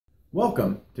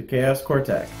Welcome to Chaos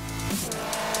Cortec.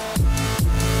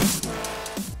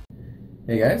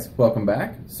 Hey guys, welcome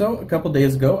back. So a couple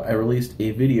days ago I released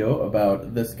a video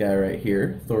about this guy right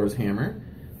here, Thor's hammer,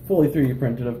 fully 3D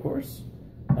printed of course.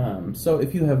 So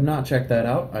if you have not checked that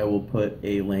out, I will put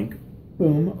a link,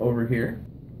 boom, over here.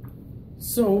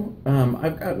 So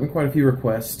I've gotten quite a few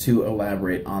requests to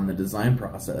elaborate on the design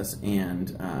process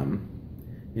and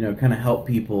kind of help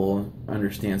people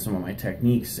understand some of my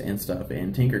techniques and stuff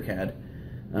in Tinkercad.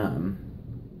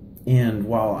 And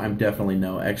while I'm definitely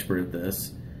no expert at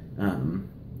this,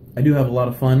 I do have a lot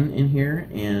of fun in here,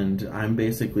 and I'm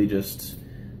basically just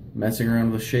messing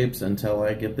around with shapes until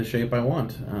I get the shape I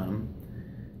want.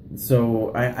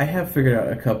 So I have figured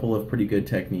out a couple of pretty good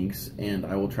techniques, and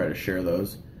I will try to share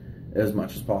those as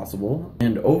much as possible.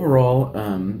 And overall,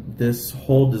 this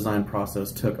whole design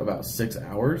process took about 6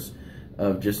 hours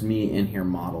of just me in here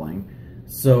modeling.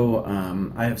 So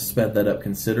I have sped that up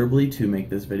considerably to make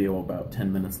this video about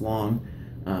 10 minutes long.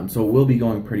 So it will be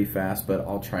going pretty fast, but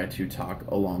I'll try to talk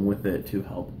along with it to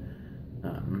help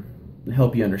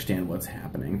you understand what's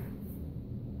happening.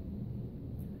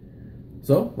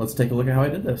 So let's take a look at how I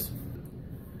did this.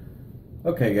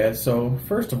 Okay guys, so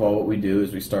first of all what we do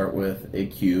is we start with a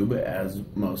cube, as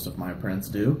most of my prints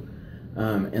do.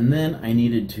 And then I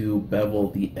needed to bevel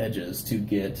the edges to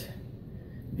get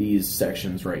these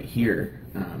sections right here.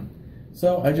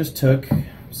 So I just took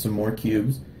some more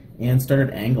cubes and started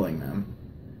angling them.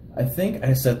 I think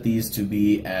I set these to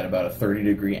be at about a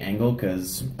 30-degree angle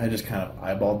because I just kind of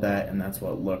eyeballed that and that's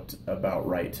what looked about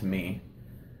right to me.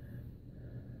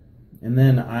 And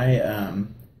then I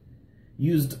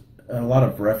used a lot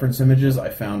of reference images I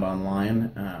found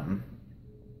online,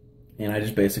 and I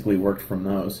just basically worked from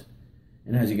those.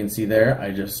 And as you can see there,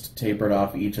 I just tapered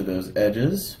off each of those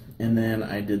edges, and then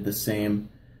I did the same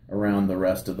around the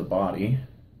rest of the body.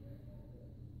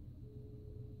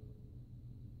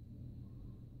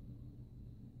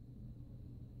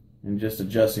 And just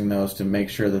adjusting those to make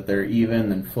sure that they're even,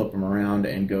 then flip them around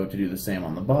and go to do the same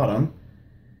on the bottom.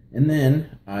 And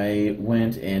then I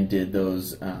went and did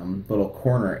those little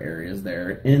corner areas there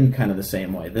in kind of the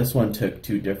same way. This one took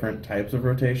two different types of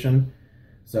rotation.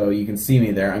 So you can see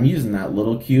me there. I'm using that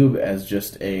little cube as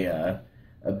just a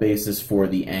basis for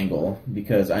the angle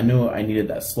because I knew I needed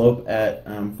that slope at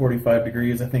 45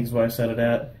 degrees, I think is what I set it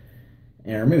at.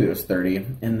 Or maybe it was 30.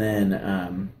 And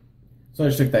then, so I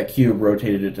just took that cube,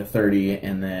 rotated it to 30,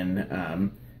 and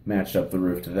then matched up the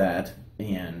roof to that.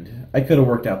 And I could have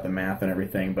worked out the math and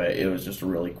everything, but it was just a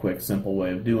really quick, simple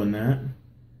way of doing that.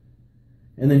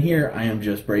 And then here I am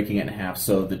just breaking it in half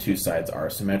so the two sides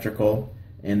are symmetrical,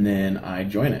 and then I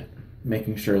join it,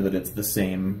 making sure that it's the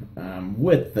same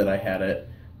width that I had it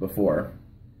before.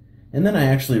 And then I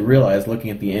actually realized, looking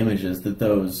at the images, that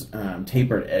those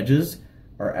tapered edges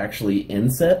are actually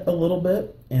inset a little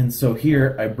bit. And so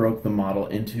here I broke the model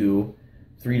into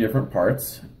 3 different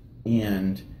parts,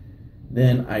 and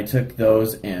then I took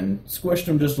those and squished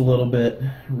them just a little bit,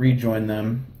 rejoined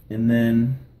them, and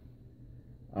then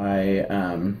I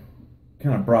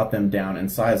kind of brought them down in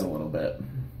size a little bit.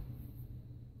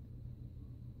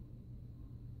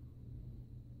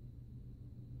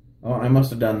 Oh, I must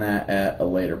have done that at a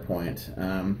later point.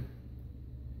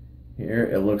 Here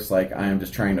it looks like I am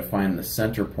just trying to find the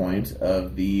center point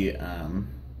of the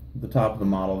top of the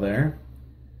model there,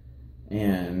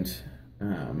 and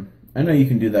I know you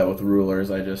can do that with rulers.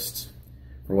 I just,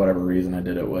 for whatever reason, I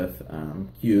did it with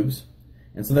cubes.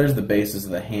 And so there's the basis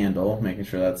of the handle, making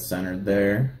sure that's centered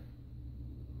there.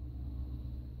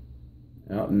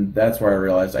 And that's where I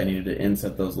realized I needed to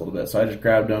inset those a little bit. So I just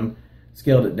grabbed them,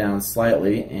 scaled it down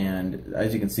slightly, and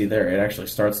as you can see there, it actually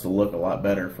starts to look a lot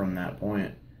better from that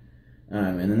point.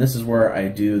 And then this is where I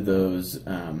do those,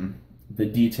 the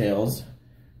details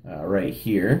right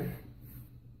here.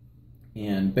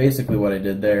 And basically what I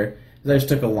did there is I just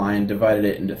took a line, divided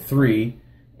it into 3,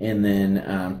 and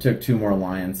then took 2 more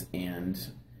lines and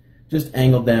just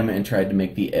angled them and tried to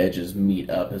make the edges meet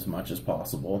up as much as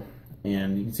possible.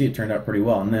 And you can see it turned out pretty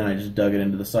well. And then I just dug it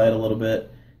into the side a little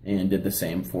bit and did the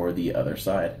same for the other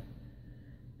side.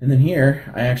 And then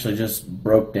here I actually just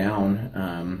broke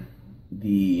down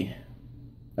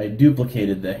I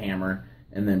duplicated the hammer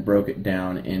and then broke it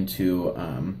down into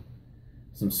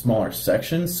some smaller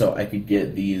sections so I could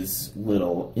get these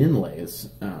little inlays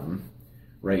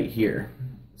right here.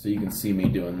 So you can see me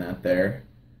doing that there.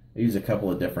 I use a couple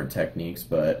of different techniques,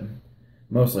 but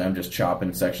mostly I'm just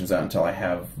chopping sections out until I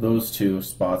have those 2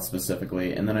 spots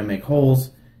specifically, and then I make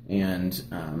holes and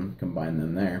combine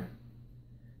them there.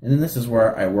 And then this is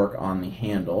where I work on the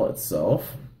handle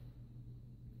itself.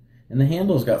 And the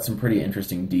handle's got some pretty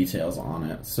interesting details on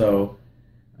it. So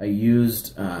I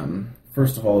used,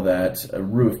 first of all, that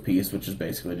roof piece, which is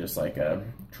basically just like a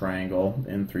triangle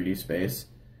in 3D space.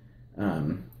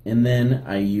 And then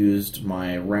I used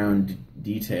my round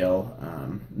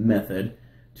detail method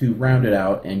to round it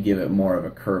out and give it more of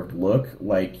a curved look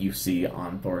like you see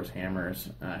on Thor's hammer's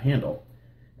handle.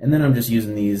 And then I'm just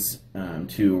using these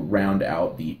to round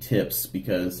out the tips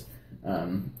because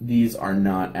these are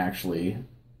not actually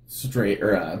straight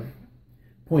or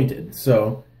pointed.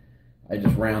 So I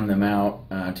just round them out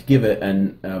to give it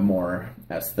a more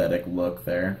aesthetic look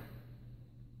there.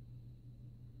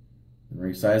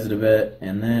 Resize it a bit,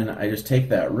 and then I just take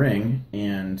that ring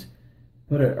and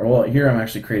put it, well, here I'm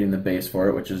actually creating the base for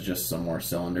it, which is just some more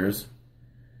cylinders.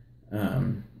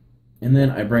 And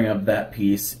then I bring up that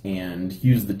piece and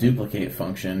use the duplicate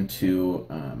function to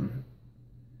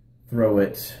throw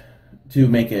it, to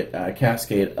make it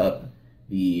cascade up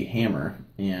the hammer.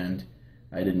 And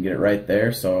I didn't get it right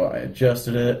there, so I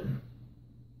adjusted it.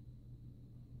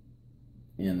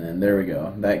 And then there we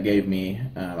go. That gave me,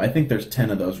 I think there's 10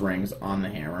 of those rings on the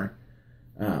hammer,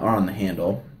 or on the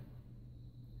handle.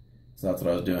 So that's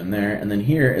what I was doing there. And then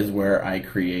here is where I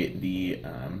create the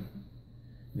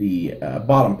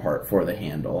bottom part for the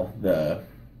handle, the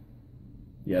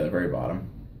very bottom.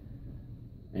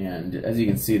 And as you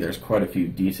can see, there's quite a few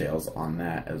details on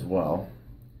that as well.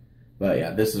 But yeah,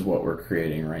 this is what we're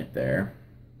creating right there.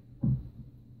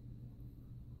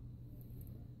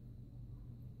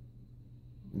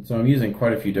 And so I'm using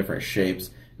quite a few different shapes,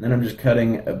 and then I'm just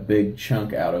cutting a big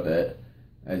chunk out of it,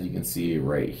 as you can see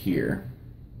right here.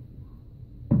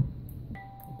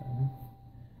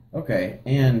 Okay,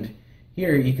 and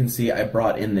here you can see I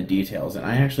brought in the details, and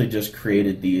I actually just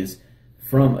created these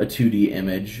from a 2D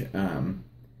image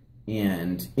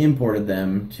and imported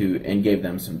them and gave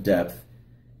them some depth,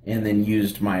 and then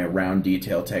used my round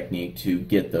detail technique to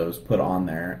get those put on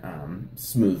there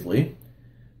smoothly.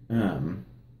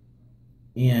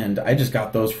 And I just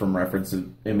got those from reference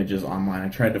images online. I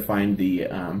tried to find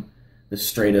the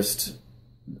straightest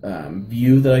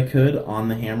view that I could on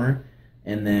the hammer,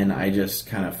 and then I just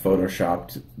kind of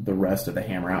photoshopped the rest of the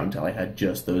hammer out until I had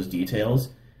just those details.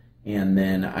 And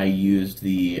then I used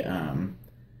the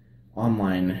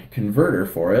online converter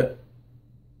for it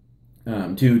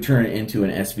to turn it into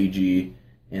an SVG,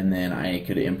 and then I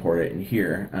could import it in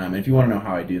here. If you want to know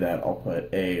how I do that, I'll put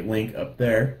a link up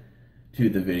there to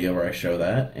the video where I show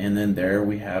that. And then there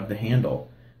we have the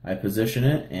handle. I position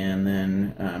it, and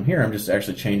then here I'm just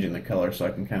actually changing the color so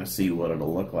I can kind of see what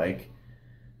it'll look like.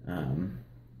 And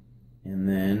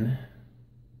then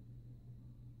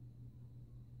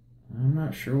I'm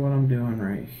not sure what I'm doing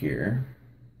right here.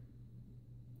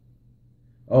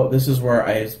 Oh, this is where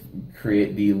I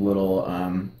create the little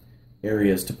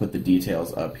areas to put the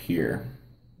details up here.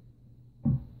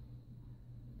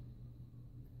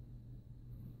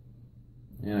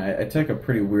 And I took a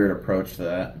pretty weird approach to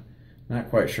that. Not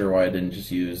quite sure why I didn't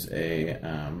just use a...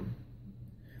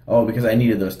 oh, because I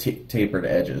needed those tapered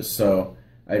edges. So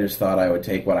I just thought I would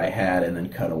take what I had and then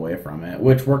cut away from it,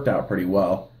 which worked out pretty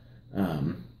well.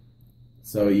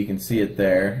 So you can see it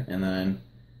there, and then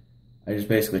I just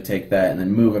basically take that and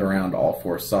then move it around all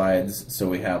four sides so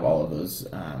we have all of those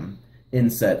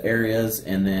inset areas,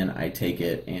 and then I take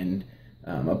it and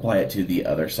apply it to the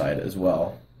other side as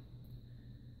well.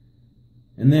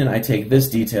 And then I take this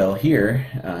detail here,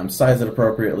 size it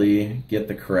appropriately, get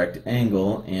the correct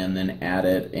angle, and then add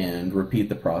it and repeat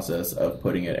the process of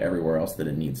putting it everywhere else that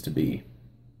it needs to be.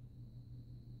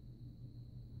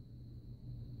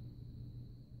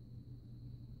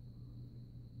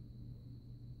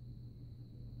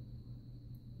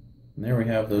 And there we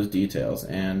have those details,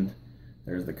 and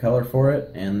there's the color for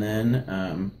it. And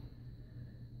then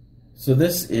so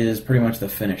this is pretty much the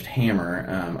finished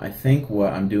hammer. I think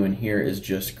what I'm doing here is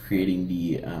just creating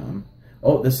the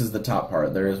oh, this is the top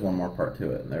part. There is one more part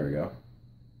to it. There we go.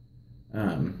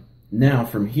 Now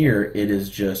from here it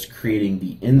is just creating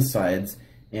the insides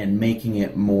and making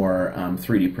it more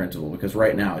 3D printable, because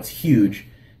right now it's huge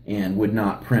and would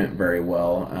not print very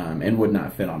well and would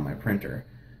not fit on my printer.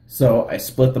 So I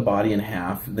split the body in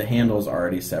half. The handle's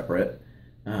already separate,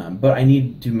 but I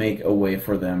need to make a way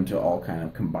for them to all kind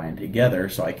of combine together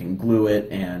so I can glue it,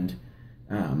 and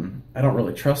I don't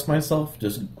really trust myself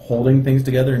just holding things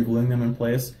together and gluing them in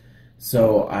place.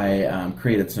 So I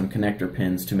created some connector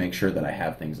pins to make sure that I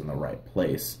have things in the right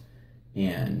place,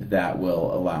 and that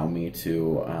will allow me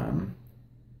to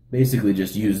basically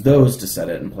just use those to set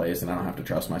it in place, and I don't have to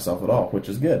trust myself at all, which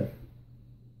is good.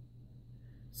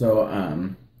 So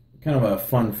kind of a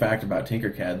fun fact about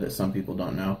Tinkercad that some people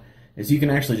don't know is you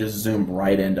can actually just zoom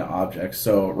right into objects.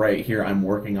 So right here I'm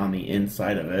working on the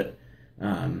inside of it,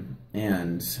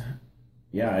 And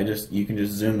yeah, you can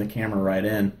just zoom the camera right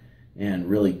in and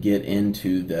really get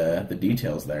into the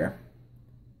details there.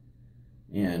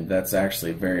 And that's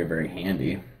actually very, very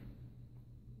handy.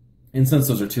 And since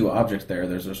those are two objects there,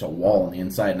 there's just a wall on the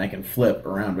inside, and I can flip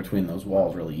around between those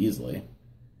walls really easily.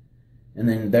 And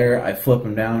then there, I flip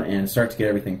them down and start to get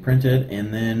everything printed,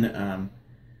 and then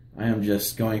I am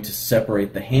just going to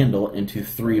separate the handle into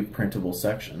 3 printable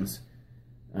sections.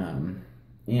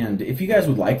 And if you guys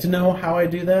would like to know how I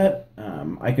do that,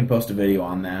 I can post a video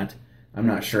on that. I'm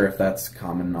not sure if that's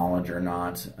common knowledge or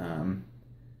not.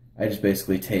 I just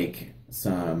basically take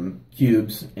some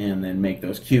cubes and then make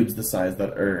those cubes the size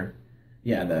that are,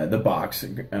 yeah, the box,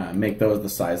 make those the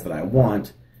size that I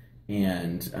want,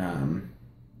 and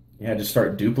yeah, just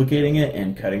start duplicating it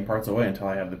and cutting parts away until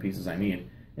I have the pieces I need.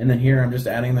 And then here I'm just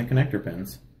adding the connector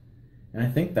pins. And I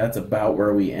think that's about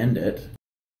where we end it.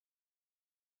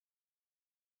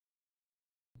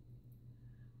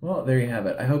 Well, there you have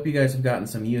it. I hope you guys have gotten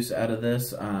some use out of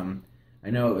this. I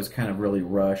know it was kind of really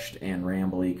rushed and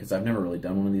rambly because I've never really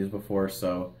done one of these before,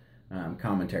 so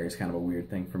commentary is kind of a weird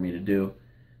thing for me to do.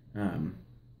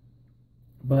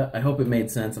 But I hope it made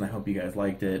sense, and I hope you guys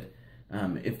liked it.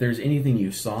 If there's anything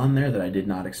you saw in there that I did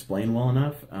not explain well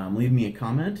enough, leave me a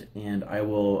comment, and I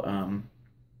will,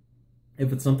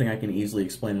 if it's something I can easily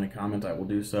explain in a comment, I will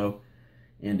do so.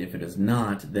 And if it is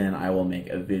not, then I will make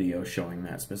a video showing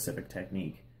that specific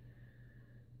technique.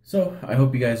 So, I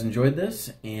hope you guys enjoyed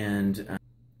this, and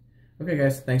okay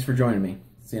guys, thanks for joining me.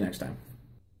 See you next time.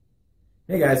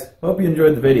 Hey guys, hope you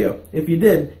enjoyed the video. If you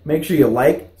did, make sure you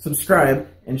like, subscribe,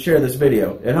 and share this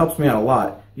video. It helps me out a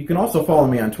lot. You can also follow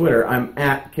me on Twitter. I'm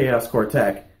at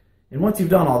ChaosCoreTech. And once you've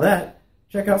done all that,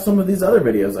 check out some of these other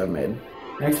videos I've made.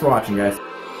 Thanks for watching, guys.